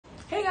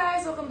Hey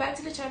guys, welcome back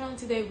to the channel, and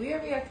today we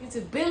are reacting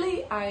to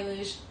Billie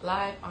Eilish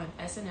live on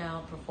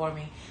SNL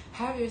performing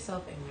Have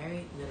Yourself a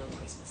Merry Little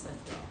Christmas.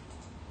 Let's go.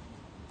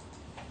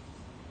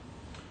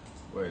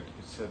 Wait, it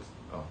said,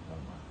 oh,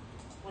 never mind.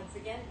 Once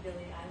again,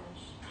 Billie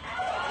Eilish.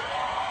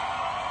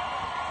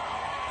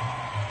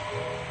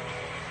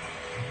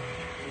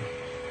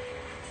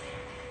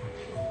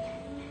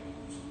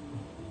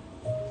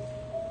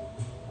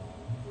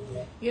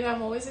 You know,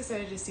 I'm always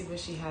excited to see what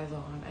she has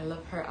on. I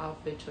love her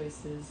outfit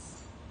choices.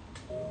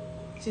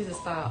 She's a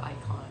style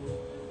icon.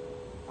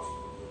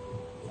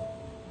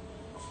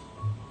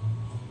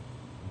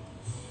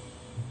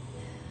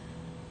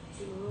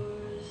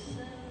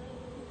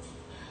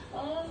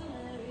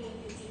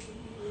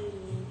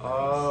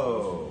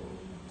 Oh,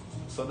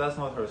 so that's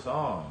not her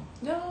song.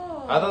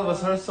 No. I thought it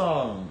was her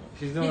song.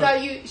 She's doing. You thought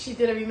she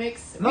did a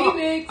remix? No,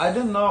 Remix. I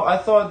didn't know. I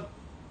thought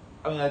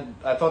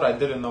I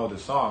didn't know the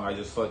song. I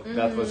just thought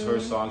that was her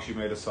song. She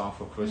made a song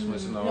for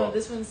Christmas, you know. No,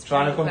 this one's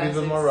trying to compete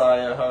with classics.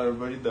 Mariah, how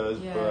everybody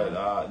does. Yeah.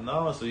 But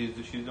no, so she's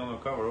doing a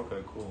cover.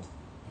 Okay, cool.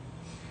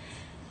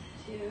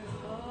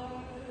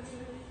 Wow.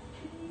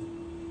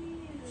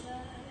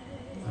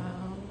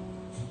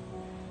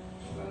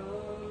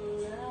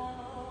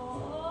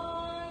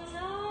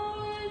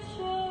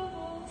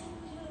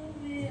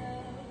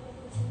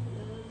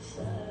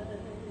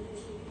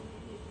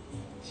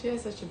 She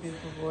has such a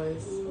beautiful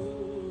voice.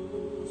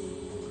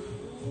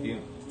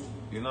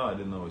 You know, I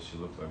didn't know what she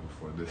looked like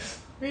before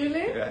this.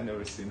 Really? Yeah, I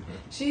never seen her.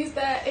 She's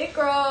that it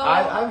girl.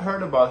 I've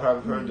heard about her.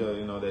 I've heard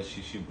you know that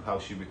she how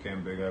she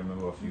became big. I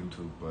remember off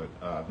YouTube, but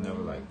I've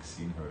never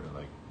seen her.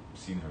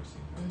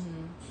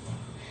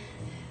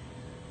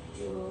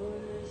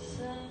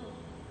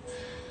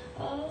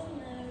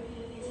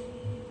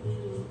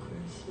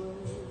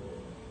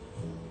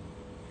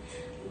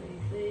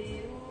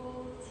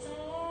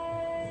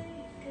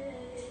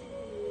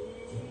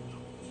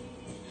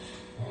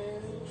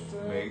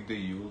 Make the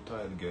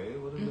Yuletide gay?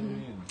 What does that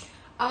mean?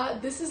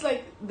 This is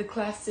like the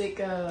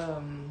classic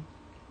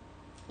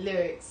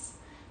lyrics.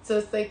 So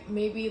it's like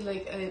maybe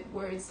like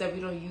words that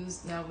we don't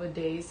use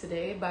nowadays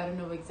today, but I don't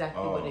know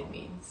exactly what it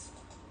means.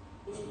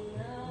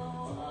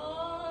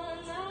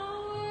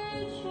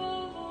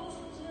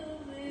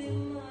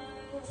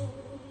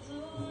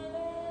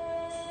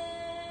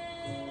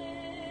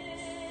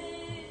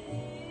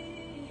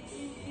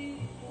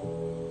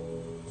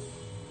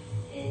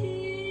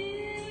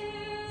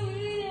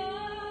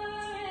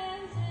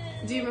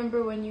 Do you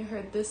remember when you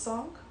heard this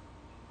song?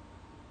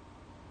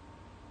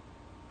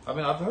 I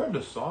mean, I've heard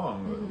the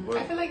song. But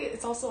I feel like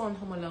it's also on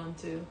Home Alone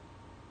too.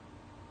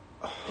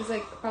 It's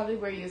like probably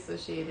where you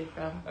associate it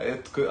from.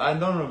 it could, I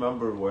don't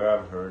remember where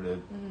I've heard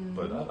it,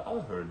 but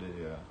I've heard it.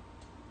 Yeah.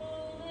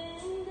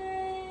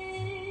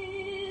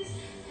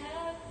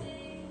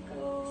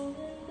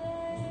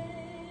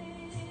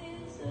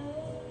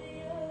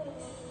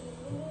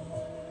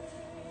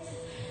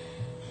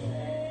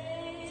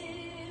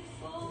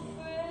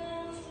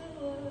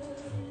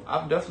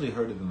 I've definitely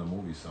heard it in a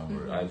movie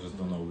somewhere. I just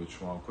don't know which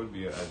one. Could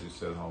be, as you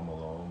said, Home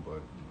Alone,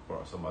 but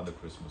or some other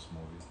Christmas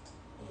movie.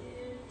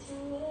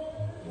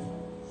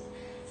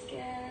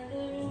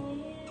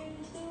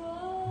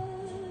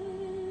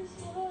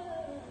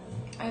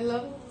 I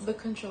love the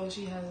control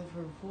she has of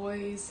her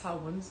voice, how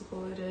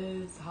whimsical it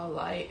is, how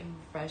light and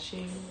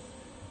refreshing.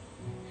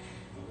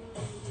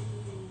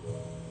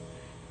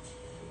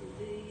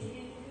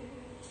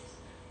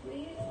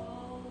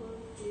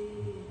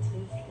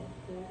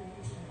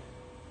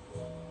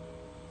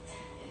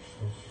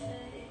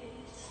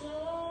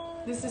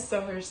 This is so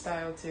her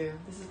style too.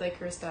 This is like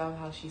her style,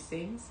 how she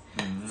sings.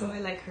 So I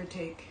like her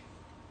take.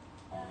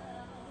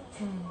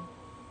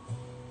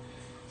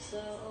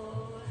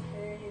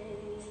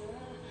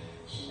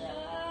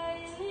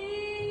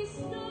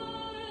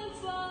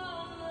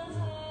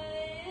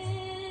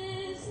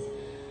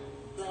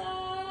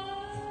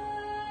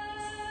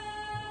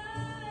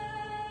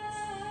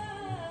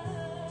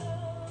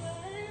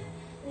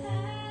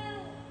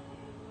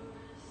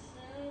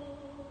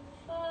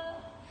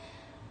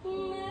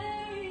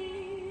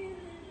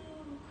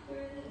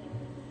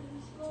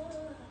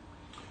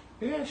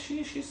 Yeah,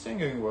 she's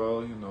singing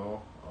well, you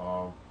know.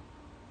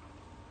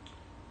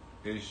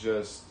 It's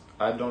just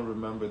I don't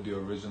remember the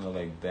original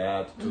like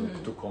that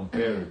to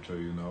compare it to,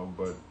 you know.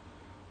 But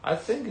I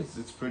think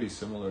it's pretty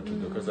similar to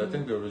because I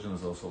think the original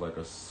is also like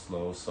a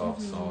slow,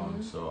 soft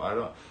song. So I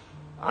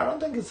don't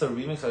think it's a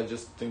remix. I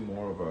just think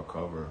more of a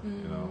cover,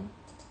 you know.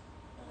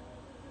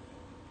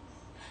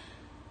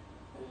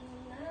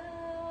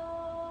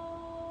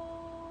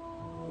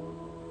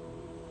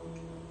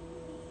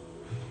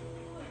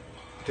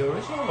 The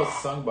original was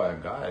sung by a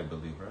guy, I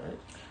believe, right?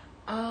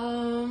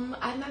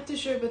 I'm not too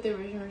sure about the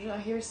original. I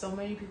hear so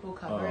many people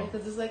cover it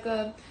because it's like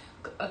a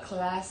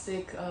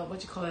classic,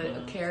 what you call it,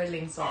 a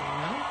caroling song, you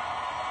know?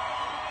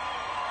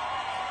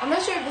 I'm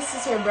not sure if this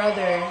is her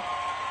brother.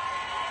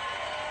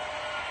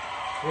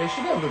 Yeah,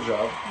 she did a good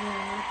job.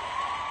 Yeah.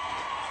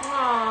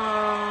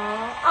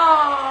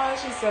 Aww,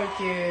 she's so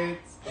cute.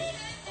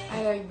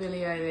 I like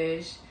Billie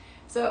Eilish.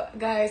 So,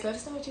 guys, let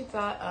us know what you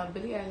thought of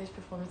Billie Eilish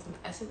performance on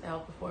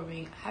SNL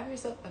performing "Have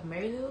Yourself a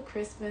Merry Little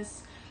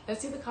Christmas."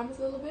 Let's see the comments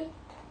a little bit.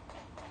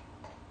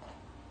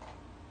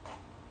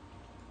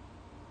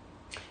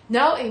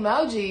 No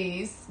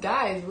emojis,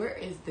 guys. Where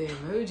is the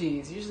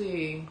emojis?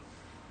 Usually,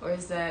 or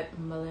is that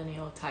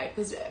millennial type?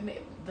 Because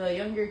the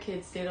younger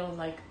kids, they don't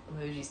like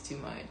emojis too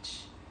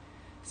much.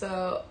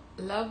 So,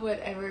 love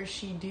whatever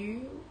she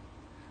do.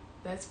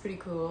 That's pretty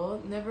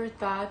cool. Never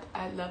thought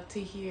I'd love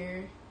to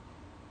hear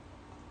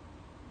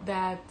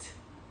that.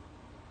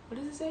 What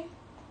does it say?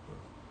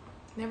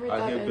 Never thought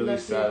I hear I'd Billy's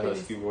love to hear sad Billy's.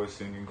 husky voice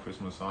singing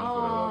Christmas songs, but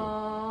I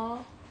love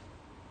it. Aww.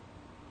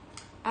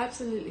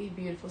 Absolutely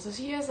beautiful. So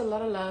she has a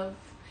lot of love.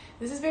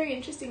 This is very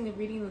interesting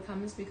reading the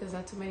comments because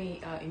not too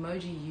many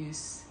emoji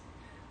use.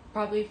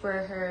 Probably for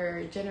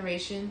her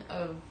generation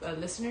of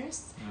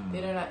listeners,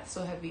 they're not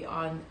so heavy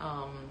on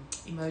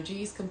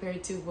emojis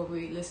compared to what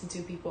we listen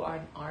to people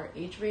on our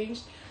age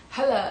range.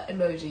 Hella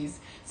emojis.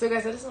 So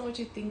guys, let us know what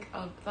you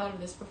thought of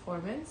this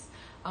performance.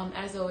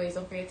 As always,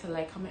 don't forget to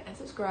like, comment, and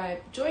subscribe.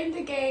 Join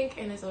the gang,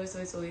 and as always,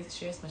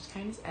 share as much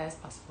kindness as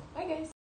possible. Bye guys.